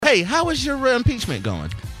Hey, how is your impeachment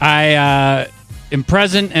going? I am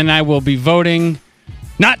present, and I will be voting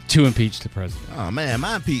not to impeach the president. Oh, man,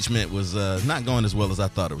 my impeachment was not going as well as I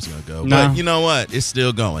thought it was going to go. No. But you know what? It's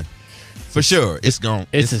still going. For sure. It's going.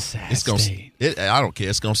 It's a sad state. I don't care.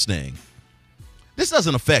 It's going to sting. This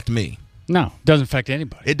doesn't affect me. No, doesn't affect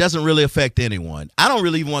anybody. It doesn't really affect anyone. I don't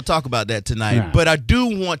really even want to talk about that tonight, No. but I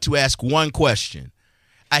do want to ask one question.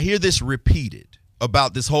 I hear this repeated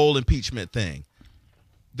about this whole impeachment thing.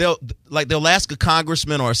 They'll ask a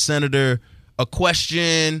congressman or a senator a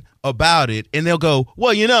question about it, and they'll go,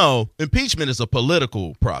 well, you know, impeachment is a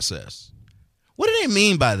political process. What do they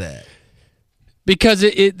mean by that? Because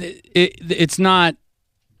it's not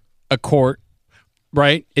a court,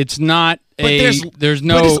 right? It's not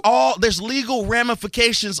there's legal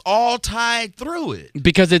ramifications all tied through it.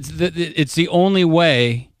 Because it's the only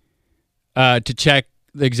way to check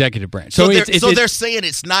the executive branch. So they're saying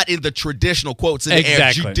it's not in the traditional quotes in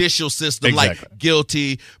the judicial system, like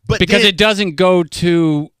guilty, but because it doesn't go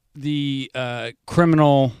to the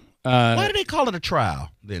criminal. Why do they call it a trial?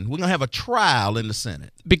 Then we're gonna have a trial in the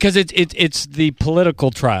Senate because it's the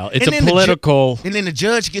political trial. It's and a political, and then the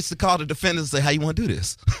judge gets to call the defendant and say, "How you want to do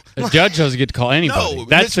this?" The judge doesn't get to call anybody. No,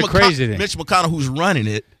 that's the crazy thing. Mitch McConnell, who's running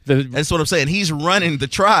it, that's what I'm saying. He's running the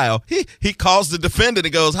trial. He calls the defendant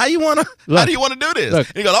and goes, "How do you want to do this?" And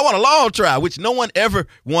he goes, "I want a long trial," which no one ever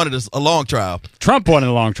wanted a long trial. Trump wanted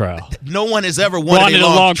a long trial. No one has ever wanted a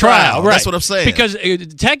long trial. Right. That's what I'm saying. Because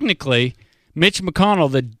technically, Mitch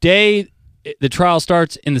McConnell, the day the trial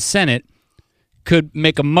starts in the Senate, could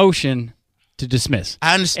make a motion to dismiss.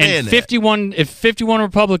 I understand that. If 51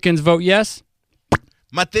 Republicans vote yes,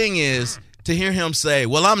 my thing is to hear him say,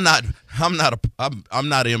 "Well, I'm not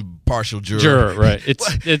an impartial juror." Right?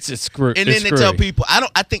 It's screw. And then they tell people,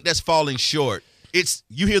 I think that's falling short.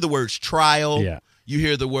 You hear the words trial. Yeah. You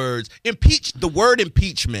hear the words impeach. The word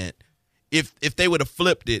impeachment. If they would have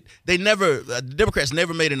flipped it, the Democrats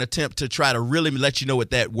never made an attempt to try to really let you know what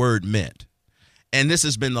that word meant. And this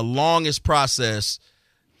has been the longest process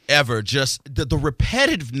ever. Just the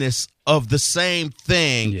repetitiveness of the same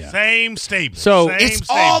thing. Yeah. Same statement. So it's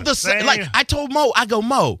all the same. Like I told Mo,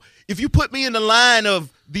 Mo, if you put me in the line of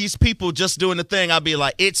these people just doing the thing, I'll be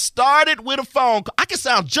like, it started with a phone call. I can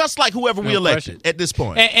sound just like whoever we elected at this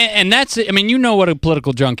point. And that's it. I mean, you know what a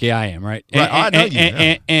political junkie I am, right? Right. I know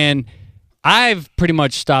you. And I've pretty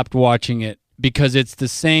much stopped watching it because it's the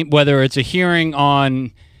same, whether it's a hearing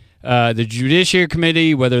on the Judiciary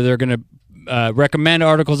Committee, whether they're going to recommend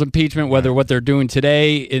articles of impeachment, whether what they're doing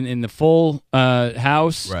today in the full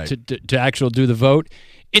House to actually do the vote,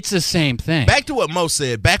 it's the same thing. Back to what Mo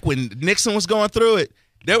said, back when Nixon was going through it,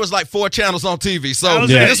 there was like 4 channels on TV, so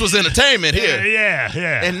this was entertainment here.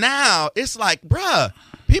 Yeah. And now it's like, bruh,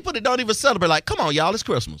 people that don't even celebrate, like, come on, y'all, it's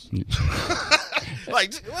Christmas.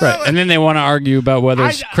 Right, and then they want to argue about whether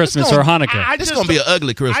it's Christmas or Hanukkah. It's going to be an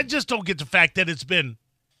ugly Christmas. I just don't get the fact that it's been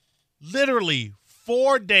literally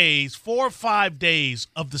 4 or 5 days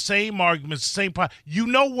of the same arguments, the same problem. You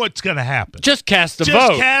know what's going to happen. Just cast the vote.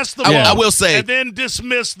 Just cast the vote. I will say. And then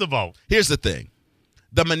dismiss the vote. Here's the thing.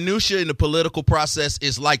 The minutia in the political process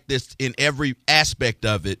is like this in every aspect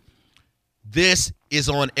of it. This is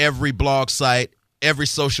on every blog site, every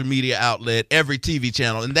social media outlet, every TV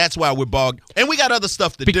channel, and that's why we're bogged. And we got other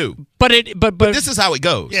stuff to do. But this is how it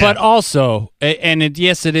goes. Yeah. But also,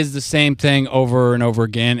 yes, it is the same thing over and over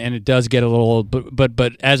again, and it does get a little.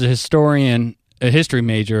 But as a historian, a history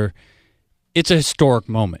major, it's a historic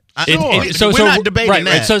moment. We're not debating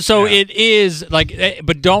that. Right. So it is like,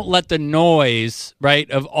 but don't let the noise,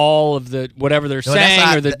 right, of all of the whatever they're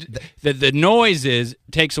saying or the noise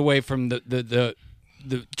takes away from the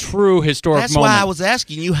true historic That's moment. why I was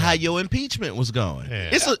asking you how your impeachment was going. Yeah.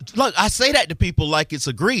 Look, I say that to people like it's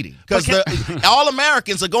a greeting because all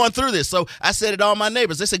Americans are going through this. So I said it to all my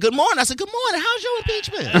neighbors. They said, "Good morning." I said, "Good morning. How's your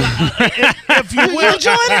impeachment?" If you will,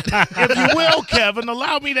 enjoying it? If you will, Kevin,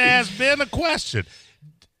 allow me to ask Ben a question.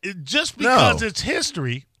 Just because it's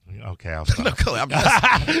history. Okay, I'll stop.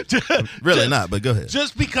 I'm really not, but go ahead.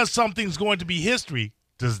 Just because something's going to be history,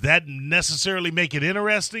 does that necessarily make it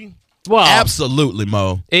interesting? Well, absolutely,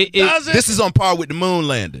 Mo. This is on par with the moon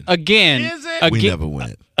landing. Again, is it? We never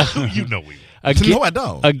went. You know we went. No, I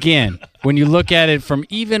don't. Again, when you look at it from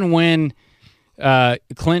even when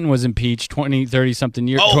Clinton was impeached 20, 30-something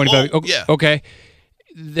years. Yeah. Okay.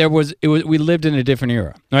 We lived in a different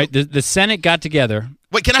era, right? The Senate got together.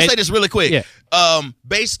 Wait, can I say this really quick? Yeah.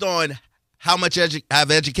 Based on how much I've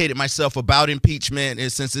educated myself about impeachment,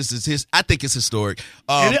 and since this is I think it's historic.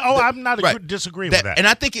 I'm not disagreeing with that. And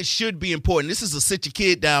I think it should be important. This is a sit your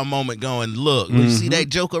kid down moment going, look, you see that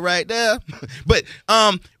joker right there? But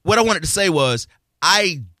what I wanted to say was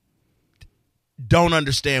I don't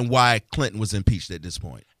understand why Clinton was impeached at this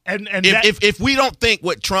point. And if we don't think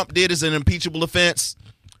what Trump did is an impeachable offense,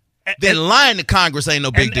 then lying to Congress ain't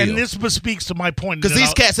no big deal. And this bespeaks to my point. Because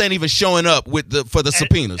these cats ain't even showing up for the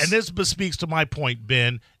subpoenas. And this bespeaks to my point,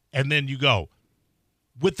 Ben, and then you go.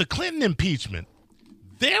 With the Clinton impeachment,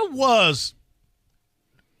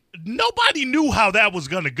 nobody knew how that was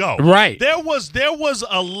going to go. Right. There was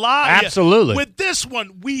a lot. Absolutely. With this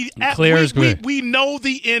one, we know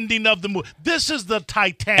the ending of the movie. This is the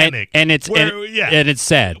Titanic. And it's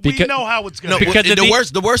sad. We know how it's going to go.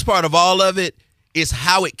 Because the worst part of all of it is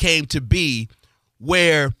how it came to be,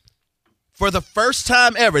 where for the first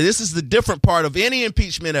time ever, this is the different part of any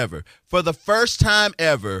impeachment ever, for the first time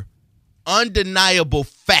ever, undeniable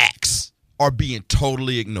facts are being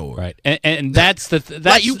totally ignored. Right. And that's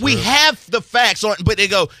we have the facts on, but they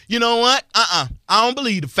go, you know what? I don't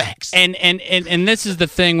believe the facts. And this is the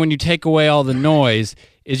thing, when you take away all the noise,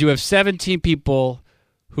 is you have 17 people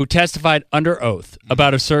who testified under oath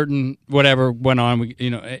about a certain whatever went on,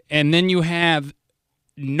 and then you have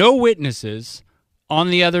no witnesses on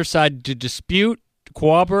the other side to dispute,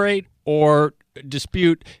 cooperate, or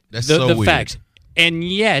dispute the facts. And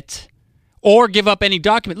yet, or give up any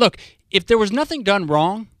document. Look, if there was nothing done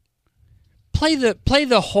wrong, play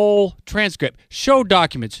the whole transcript, show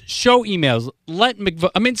documents, show emails, let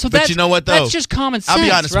McVeigh. I mean, but you know what though? That's just common sense. I'll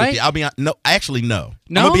be honest right? with you. No.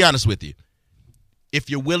 I'm gonna be honest with you. If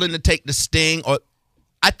you're willing to take the sting, or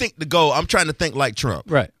I think the goal. I'm trying to think like Trump.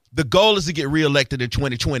 Right. The goal is to get reelected in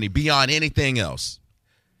 2020. Beyond anything else,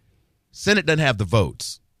 Senate doesn't have the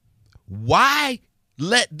votes. Why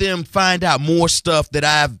let them find out more stuff that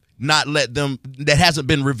I've not let them, that hasn't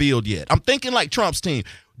been revealed yet? I'm thinking like Trump's team.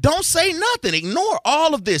 Don't say nothing. Ignore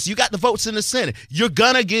all of this. You got the votes in the Senate. You're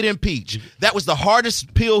going to get impeached. That was the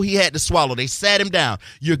hardest pill he had to swallow. They sat him down.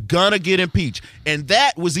 You're going to get impeached. And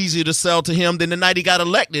that was easier to sell to him than the night he got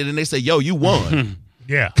elected. And they say, yo, you won.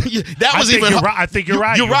 Yeah. That was even hard. I think you're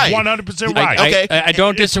right. You're right. 100% right. Okay. I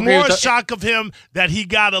don't disagree. It's more shock of him that he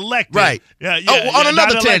got elected. Right. On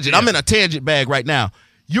another tangent. Elected. I'm in a tangent bag right now.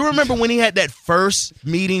 You remember when he had that first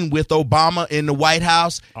meeting with Obama in the White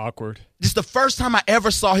House? Awkward. This is the first time I ever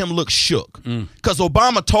saw him look shook. Because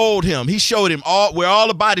Obama told him, he showed him where all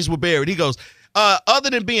the bodies were buried. He goes, other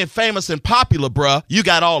than being famous and popular, bruh, you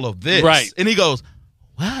got all of this. Right. And he goes,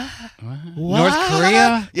 what? North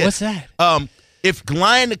Korea? Yeah. What's that? If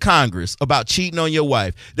lying to Congress about cheating on your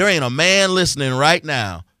wife, there ain't a man listening right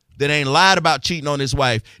now that ain't lied about cheating on his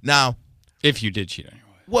wife. Now, if you did cheat on your wife.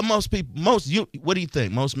 What what do you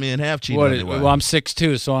think? Most men have cheated on their wife. Well, I'm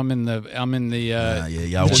 6'2", so I'm in the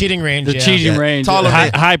the cheating range. The cheating range. Taller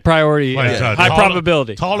high priority, high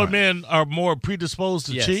probability. Taller men are more predisposed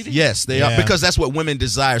to cheating? Yes, they are, because that's what women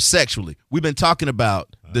desire sexually. We've been talking about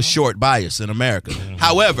the short bias in America.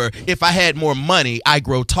 However, if I had more money, I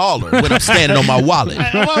grow taller when I'm standing on my wallet.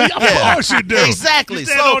 Well, of course you do. Exactly. You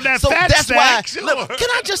stand on that fat that's stack, why. sure. Look, can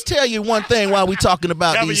I just tell you one thing while we talking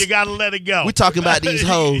about Kevin, these? you gotta let it go. We talking about these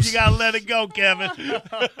hoes. You gotta let it go, Kevin.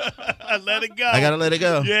 Let it go. I gotta let it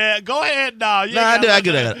go. Yeah, go ahead. No, I do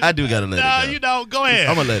gotta let it go. No, you don't. Go ahead.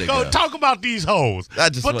 I'm gonna let it go. Talk about these hoes.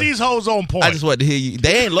 Put these hoes on point. I just want to hear you.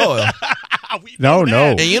 They ain't loyal. No.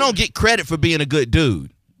 And you don't get credit for being a good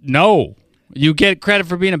dude. No. You get credit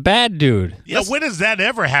for being a bad dude. Yeah, when does that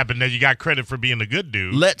ever happen that you got credit for being a good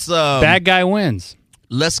dude? Bad guy wins.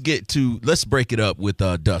 Let's break it up with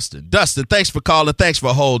Dustin. Dustin, thanks for calling. Thanks for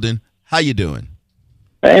holding. How you doing?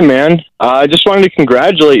 Hey, man. I just wanted to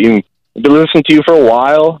congratulate you. I've been listening to you for a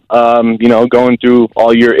while, going through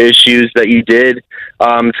all your issues that you did.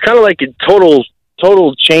 It's kind of like a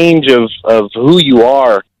total change of who you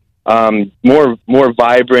are, more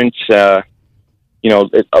vibrant.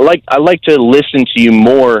 I like to listen to you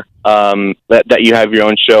more, that you have your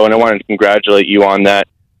own show, and I wanted to congratulate you on that,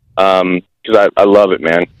 because I love it,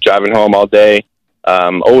 man. Driving home all day,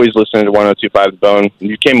 always listening to 102.5 The Bone.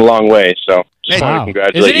 You came a long way, so just want to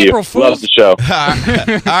congratulate you. April Fool's? Love the show.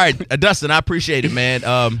 All right, Dustin, I appreciate it, man.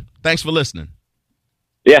 Thanks for listening.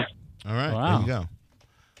 Yeah. All right, wow. There you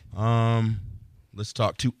go. Let's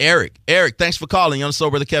talk to Eric. Eric, thanks for calling. You're on the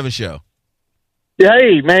Sober the Kevin Show.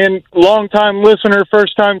 Hey, man, long-time listener,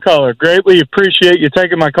 first-time caller. Greatly appreciate you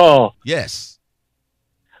taking my call. Yes.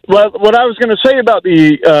 Well, what I was going to say about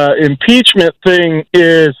the impeachment thing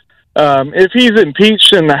is if he's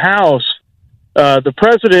impeached in the House, the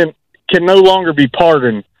president can no longer be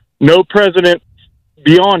pardoned. No president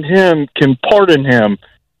beyond him can pardon him.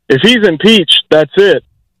 If he's impeached, that's it.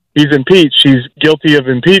 he's impeached. He's guilty of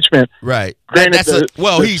impeachment. Right. Granted,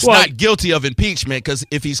 he's not guilty of impeachment because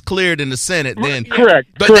if he's cleared in the Senate, then correct.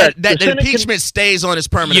 But correct. that impeachment stays on his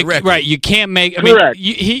permanent record. Right. You can't make. I Correct.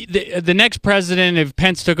 mean, the next president, if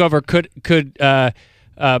Pence took over, could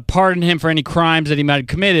pardon him for any crimes that he might have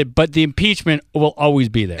committed, but the impeachment will always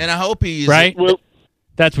be there. And I hope he's right. Well,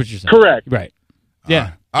 that's what you're saying. correct. Right.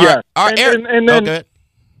 Yeah. All right. And then, okay.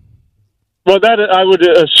 well, that I would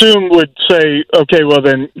assume would say, okay, well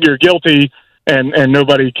then you're guilty, and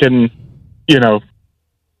nobody can,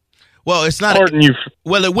 Well, it's not. pardon you.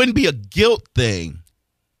 Well, it wouldn't be a guilt thing.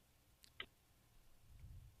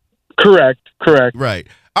 Correct. Right.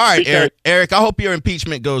 All right, Because- Eric. I hope your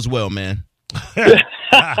impeachment goes well, man.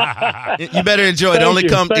 You better enjoy it.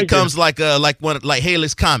 It comes like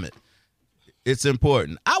Halley's Comet. It's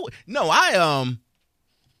important. I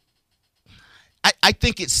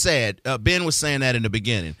think it's sad. Ben was saying that in the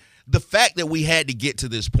beginning. The fact that we had to get to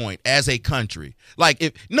this point as a country, like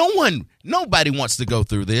if nobody wants to go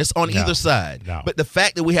through this on either side, but the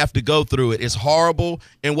fact that we have to go through it is horrible.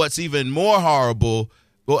 And what's even more horrible,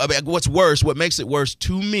 what makes it worse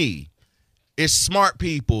to me, is smart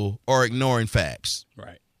people are ignoring facts,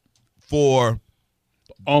 Right. For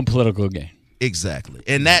own political gain. Exactly,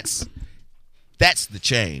 and that's the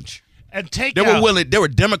change. And there were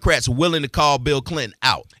Democrats willing to call Bill Clinton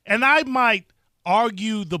out. And I might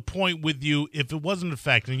argue the point with you if it wasn't the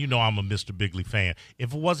fact, and I'm a Mr. Bigley fan,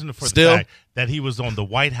 if it wasn't for the fact that he was on the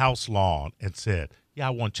White House lawn and said, I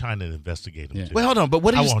want China to investigate him too. Well, hold on, but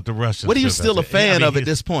I want the Russians. What are you still a fan of at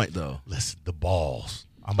this point, though? Listen, the balls.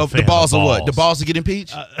 I'm a fan the balls of what? The balls to get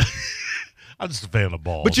impeached? I'm just a fan of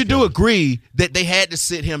balls. But you do agree that they had to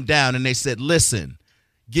sit him down and they said, listen,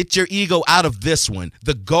 get your ego out of this one.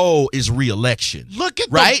 The goal is re-election. Look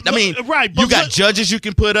at right. You got judges you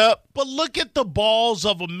can put up. But look at the balls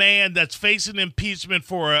of a man that's facing impeachment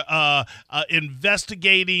for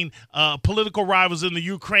investigating political rivals in the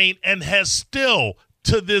Ukraine and has still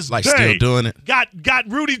to this day still doing it. Got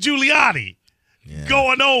Rudy Giuliani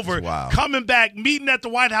going over, coming back, meeting at the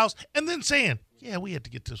White House, and then saying, "Yeah, we had to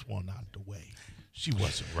get this one out of the way. She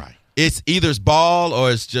wasn't right." It's either ball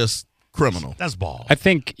or it's just criminal. That's ball. I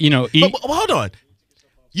think, but hold on.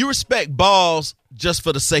 You respect balls just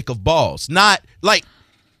for the sake of balls, not like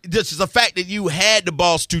this is the fact that you had the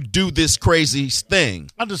balls to do this crazy thing.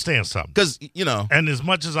 Understand something. Because, And as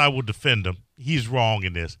much as I will defend him, he's wrong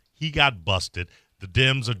in this. He got busted. The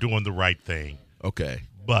Dems are doing the right thing. Okay.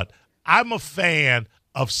 But I'm a fan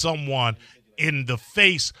of someone in the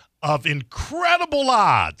face of incredible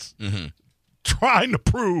odds trying to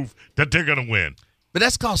prove that they're going to win. But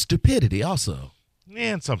that's called stupidity also.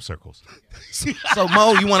 Yeah, in some circles. So,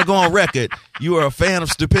 Mo, you want to go on record, you are a fan of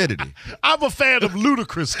stupidity. I'm a fan of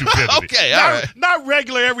ludicrous stupidity. Okay, all right. Not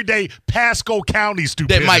regular, everyday Pasco County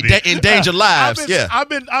stupidity. That might endanger lives,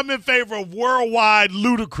 I'm in favor of worldwide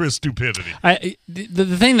ludicrous stupidity.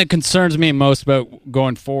 The thing that concerns me most about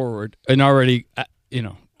going forward, and already,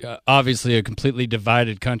 obviously a completely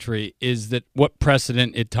divided country, is that what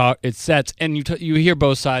precedent it sets, and you hear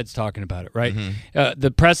both sides talking about it, right? The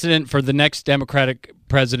precedent for the next Democratic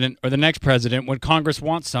president or the next president, when Congress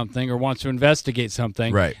wants something or wants to investigate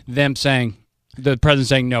something, right? The president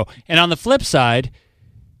saying no, and on the flip side,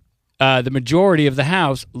 the majority of the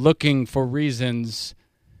House looking for reasons.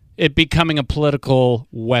 It becoming a political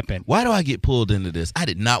weapon. Why do I get pulled into this? I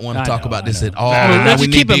did not want to talk about this at all. Let's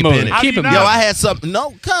keep it moving. I had something.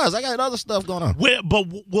 No, cuz I got other stuff going on. But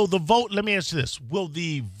will the vote? Let me ask you this: will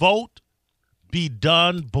the vote be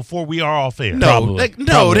done before we are off air? No,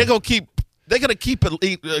 they're gonna keep. They're gonna keep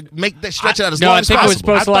it, stretch it out as long as possible. I think it was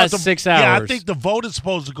supposed to last 6 hours. Yeah, I think the vote is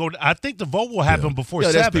supposed to go. I think the vote will happen before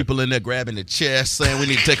 7. There's people in there grabbing the chest, saying we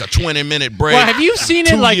need to take a 20-minute break. Well, have you seen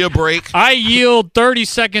it? Like, break. I yield 30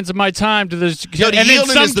 seconds of my time to this. The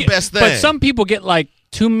yielding is the best thing. But some people get like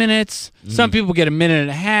 2 minutes. Some people get a minute and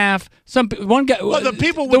a half. One guy. Well, the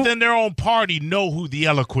people within their own party know who the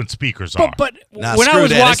eloquent speakers are. But nah, when I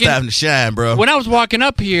was walking, it's time to shine, bro. When I was walking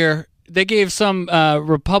up here, they gave some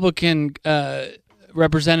Republican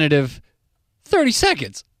representative 30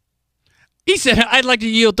 seconds. He said, "I'd like to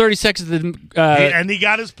yield 30 seconds." And he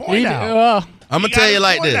got his point out. I'm gonna tell you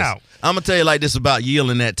like this. I'm gonna tell you like this about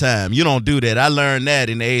yielding that time. You don't do that. I learned that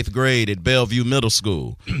in the 8th grade at Bellevue Middle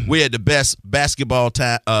School. We had the best best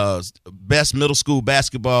middle school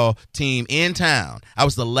basketball team in town. I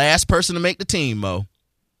was the last person to make the team, Mo.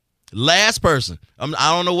 Last person.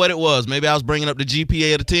 I don't know what it was. Maybe I was bringing up the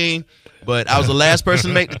GPA of the team, but I was the last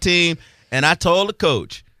person to make the team. And I told the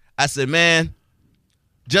coach, I said, man,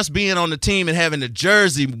 just being on the team and having the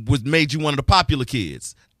jersey made you one of the popular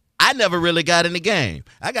kids. I never really got in the game.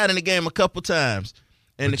 I got in the game a couple times.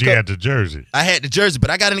 And you had the jersey. I had the jersey, but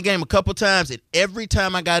I got in the game a couple times, and every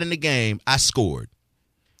time I got in the game, I scored.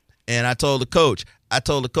 And I told the coach, I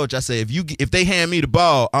said, if they hand me the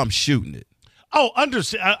ball, I'm shooting it. Oh,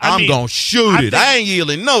 understand. I'm going to shoot it. I ain't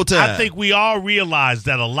yielding no time. I think we all realize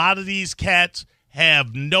that a lot of these cats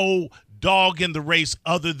have no dog in the race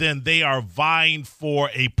other than they are vying for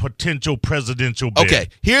a potential presidential bid. Okay,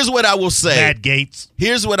 here's what I will say. Matt Gaetz.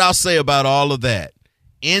 Here's what I'll say about all of that.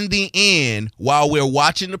 In the end, while we're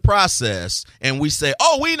watching the process and we say,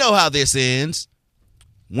 oh, we know how this ends,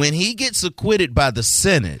 when he gets acquitted by the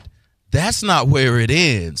Senate, that's not where it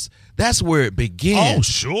ends. That's where it begins. Oh,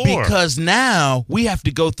 sure. Because now we have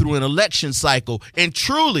to go through an election cycle. And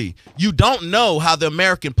truly, you don't know how the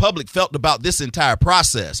American public felt about this entire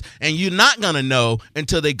process. And you're not going to know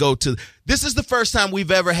until they go to. This is the first time we've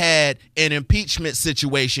ever had an impeachment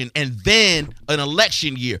situation and then an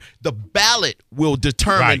election year. The ballot will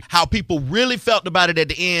determine how people really felt about it at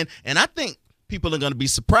the end. And I think people are going to be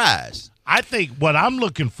surprised. I think what I'm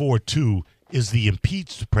looking forward to is the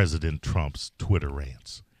impeached President Trump's Twitter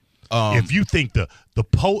rants. If you think the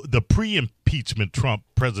pre-impeachment Trump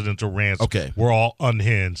presidential rants were all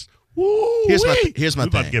unhinged, here's my we're thing.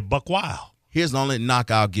 about to get buck wild. Here's the only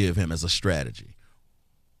knock I'll give him as a strategy.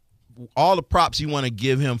 All the props you want to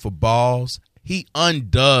give him for balls, he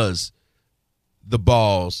undoes the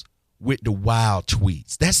balls with the wild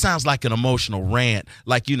tweets. That sounds like an emotional rant,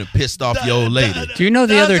 like you done pissed off your old lady. Do you know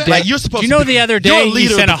the other day? Like you're supposed do you know to be, the other day he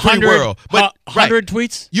sent 100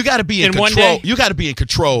 tweets? You got to be in one control. day? You got to be in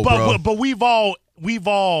control, bro. But we've all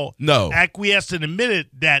acquiesced and admitted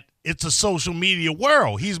that it's a social media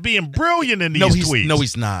world. He's being brilliant in these tweets. No,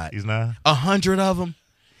 he's not. He's not. 100 of them.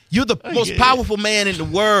 You're the most powerful man in the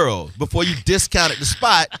world before you discounted the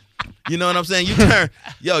spot. You know what I'm saying? You turn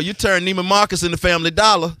Neiman Marcus into Family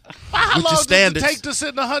Dollar. How with long your standards. does it take to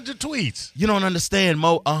send 100 tweets? You don't understand,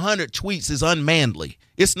 Mo. 100 tweets is unmanly.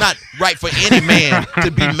 It's not right for any man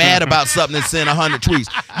to be mad about something and send 100 tweets.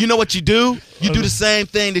 You know what you do? You do the same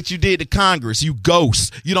thing that you did to Congress. You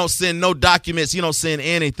ghost. You don't send no documents. You don't send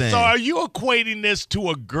anything. So are you equating this to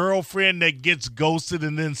a girlfriend that gets ghosted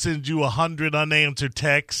and then sends you 100 unanswered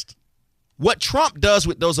texts? What Trump does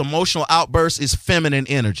with those emotional outbursts is feminine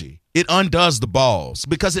energy. It undoes the balls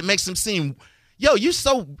because it makes him seem, you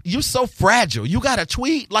so fragile. You got to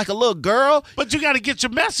tweet like a little girl. But you got to get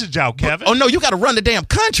your message out, Kevin. Oh, no, you got to run the damn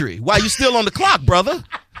country while you still on the clock, brother.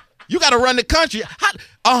 You got to run the country.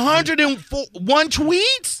 101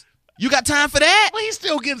 tweets? You got time for that? Well, he's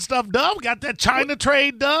still getting stuff done. We got that China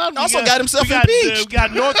trade done. Also got himself impeached. We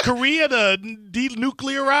got North Korea to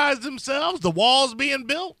denuclearize themselves. The wall's being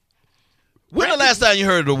built. When the last time you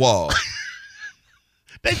heard of the wall?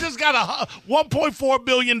 They just got $1.4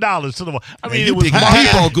 billion to the wall. I mean, it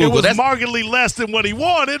was markedly less than what he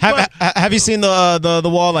wanted. Have you seen the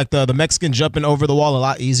wall, like the Mexican jumping over the wall a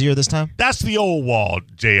lot easier this time? That's the old wall,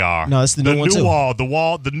 JR. No, that's the new one too.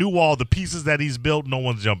 The new wall, the pieces that he's built, no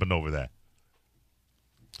one's jumping over that.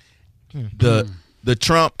 The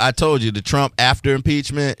Trump, I told you, the Trump after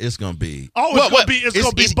impeachment, it's going to be. It's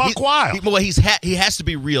going to be buck wild. He has to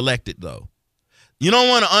be reelected, though. You don't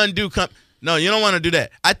want to undo. No, you don't want to do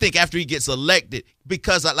that. I think after he gets elected,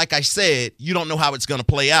 because like I said, you don't know how it's going to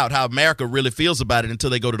play out, how America really feels about it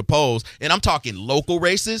until they go to the polls. And I'm talking local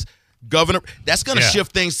races, governor. That's going to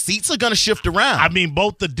shift things. Seats are going to shift around. I mean,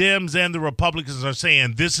 both the Dems and the Republicans are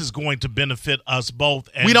saying this is going to benefit us both.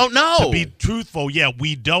 And we don't know. To be truthful,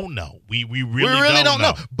 we don't know. We really don't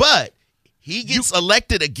know. But he gets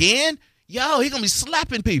elected again, he's going to be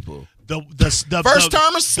slapping people. The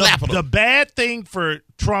first-timers slapping them. The bad thing for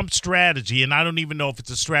Trump's strategy, and I don't even know if it's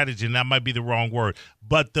a strategy, and that might be the wrong word,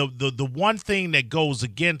 but the one thing that goes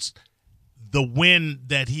against the win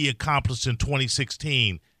that he accomplished in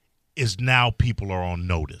 2016 is now people are on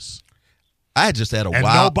notice. I just had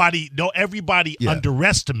everybody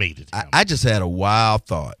underestimated him. I just had a wild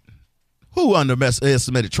thought. Who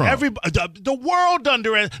underestimated Trump? The world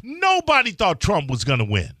nobody thought Trump was going to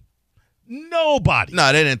win. Nobody. No,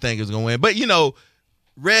 they didn't think it was going to win. But,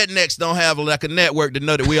 rednecks don't have like a network to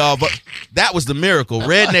know that we all vote. That was the miracle.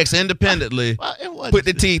 Rednecks independently put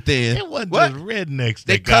the teeth in. It wasn't just rednecks.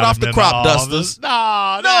 They cut off the crop dusters.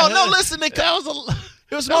 No, listen. It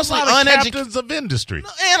was mostly captains of industry.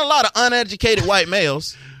 And a lot of uneducated white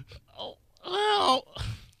males. Oh, well,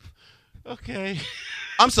 okay.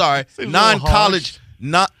 I'm sorry. Non-college.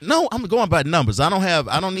 I'm going by numbers. I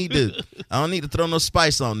don't need to throw no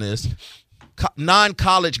spice on this.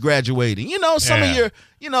 Non-college graduating. Some of your,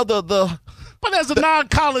 But as a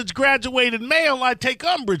non-college graduated male, I take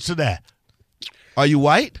umbrage to that. Are you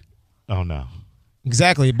white? Oh, no.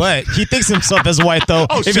 Exactly, but he thinks himself as white though.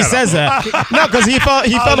 Oh, if he shut says that, no, because he felt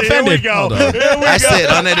offended. Here we go. I said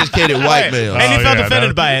uneducated white male. And he felt yeah,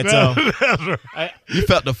 offended by it. So That's right. You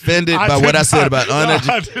felt offended I by did what I said not- about no,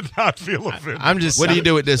 uneducated. I did not feel offended. I'm just. What do you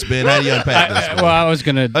do with this, Ben? How do you unpack this? Well, I was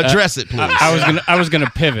gonna Address it, please. I was gonna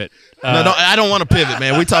pivot. No, I don't want to pivot,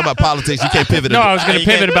 man. We talk about politics. You can't pivot. No, I was going You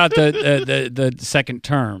to pivot can't- about the second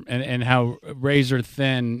term and how razor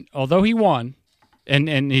thin. Although he won,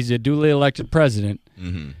 and he's a duly elected president.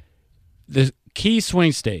 Mm-hmm. The key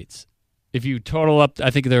swing states, if you total up, I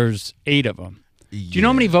think there's 8 of them. Do you know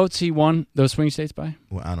how many votes he won those swing states by?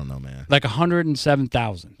 Well, I don't know, man. Like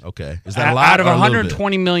 107,000. Okay, is that a lot out of or a little bit?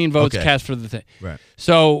 120 million votes Okay. cast for the thing? Right.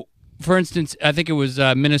 So, for instance, I think it was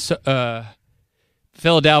Minnesota,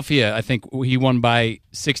 Philadelphia. I think he won by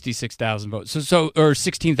 66,000 votes. Or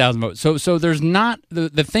 16,000 votes. So there's not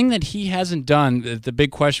the thing that he hasn't done. The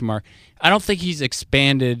big question mark. I don't think he's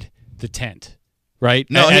expanded the tent. Right?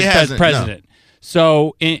 No, he hasn't, as president. No.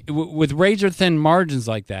 So with razor thin margins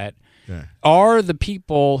like that, Yeah. are the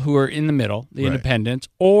people who are in the middle, the Right. independents,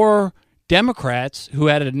 or Democrats who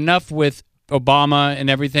had enough with Obama and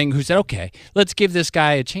everything, who said, "Okay, let's give this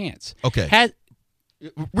guy a chance." Okay.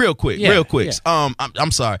 Real quick.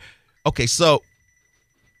 I'm sorry. Okay, so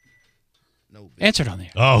Answer it on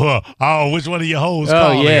there. Which one of your hoes Oh,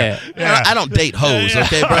 calling? yeah. I don't date hoes,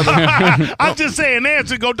 okay, brother? I'm just saying,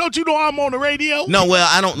 answer. Go. Don't you know I'm on the radio? No, well,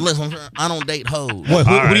 I don't listen. I don't date hoes. What,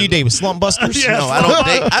 who right. do you date with slump busters? Yeah, No, I don't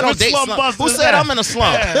date. I don't date slump slump. busters. Who said I'm in a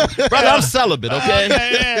slump, brother? I'm celibate. Okay.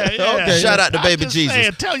 Yeah. Okay. Shout out to I'm baby just Jesus.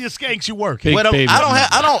 saying, tell your skanks you work. Big What baby.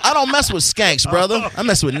 I don't mess with skanks, brother. I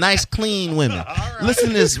mess with nice, clean women. Listen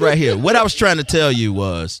to this right here. What I was trying to tell you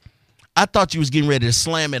was, I thought you was getting ready to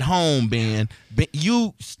slam it home, Ben.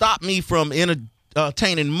 You stopped me from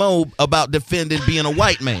entertaining Mo about defending being a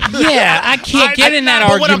white man. Yeah, I can't get in that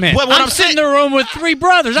but what I'm- argument. what I'm I'm sitting in saying- the room with 3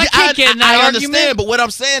 brothers. I can't get in that I argument. understand, but what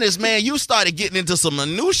I'm saying is, man, you started getting into some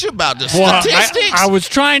minutia about the Well, statistics. I was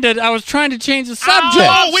trying to change the subject.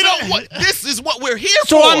 No, we don't. This is what we're here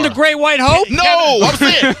So for. I'm the great white hope. No, I'm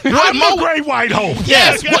saying what I'm Mo. the great white hope.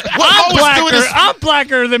 Yes, what I'm Mo is doing blacker. is I'm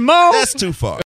blacker than Mo. that's too far.